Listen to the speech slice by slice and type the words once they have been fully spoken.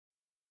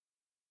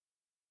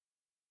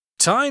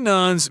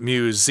Tainan's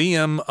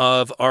Museum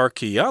of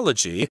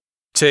Archaeology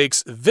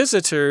takes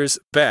visitors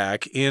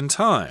back in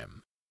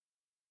time.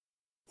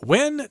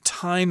 When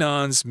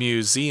Tainan's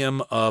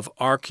Museum of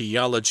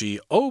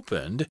Archaeology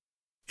opened,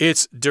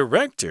 its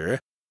director,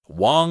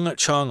 Wang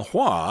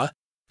Changhua,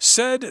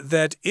 said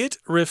that it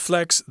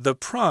reflects the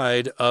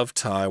pride of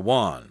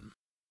Taiwan.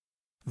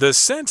 The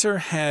center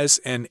has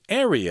an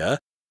area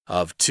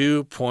of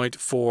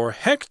 2.4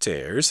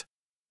 hectares,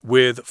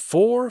 with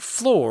 4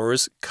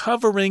 floors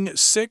covering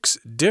 6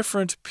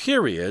 different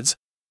periods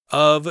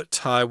of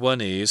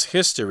Taiwanese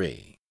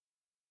history.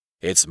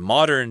 Its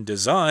modern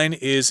design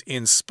is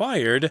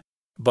inspired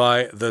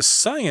by the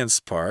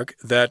science park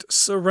that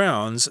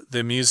surrounds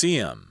the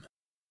museum.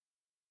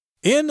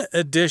 In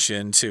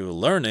addition to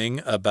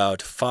learning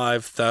about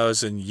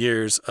 5,000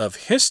 years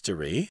of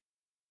history,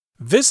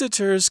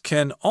 visitors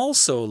can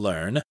also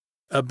learn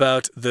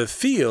about the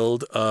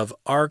field of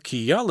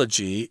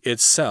archaeology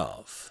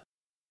itself.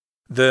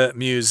 The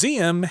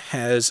museum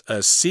has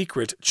a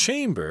secret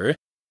chamber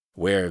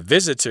where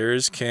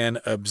visitors can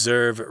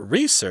observe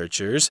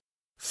researchers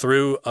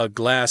through a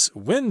glass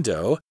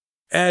window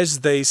as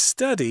they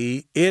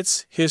study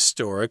its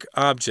historic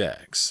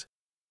objects.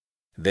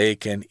 They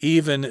can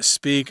even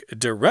speak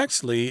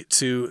directly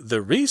to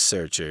the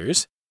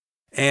researchers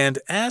and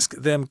ask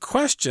them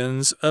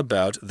questions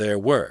about their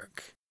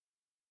work.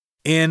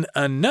 In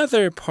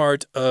another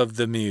part of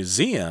the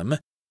museum,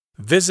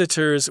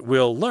 visitors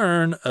will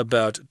learn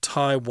about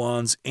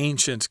Taiwan's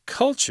ancient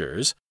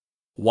cultures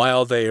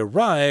while they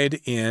ride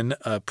in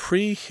a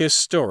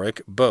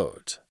prehistoric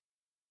boat.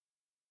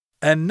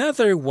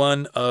 Another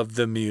one of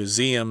the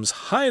museum's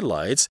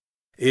highlights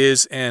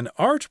is an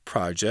art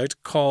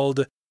project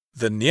called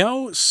the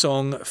Niao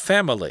Song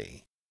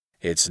family.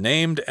 It's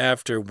named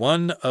after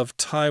one of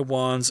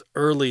Taiwan's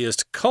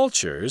earliest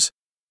cultures,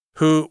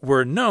 who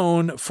were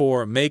known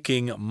for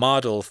making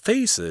model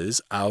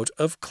faces out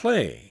of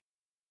clay.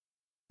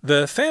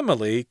 The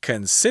family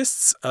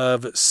consists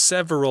of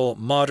several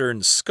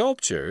modern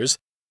sculptures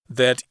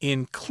that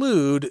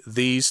include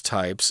these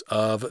types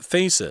of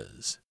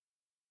faces.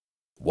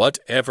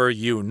 Whatever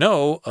you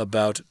know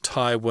about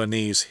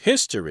Taiwanese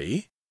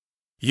history,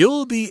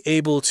 you'll be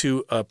able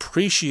to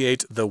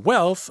appreciate the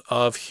wealth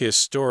of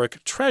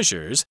historic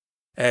treasures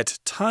at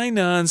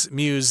Tainan's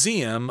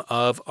Museum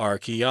of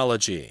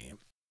Archaeology.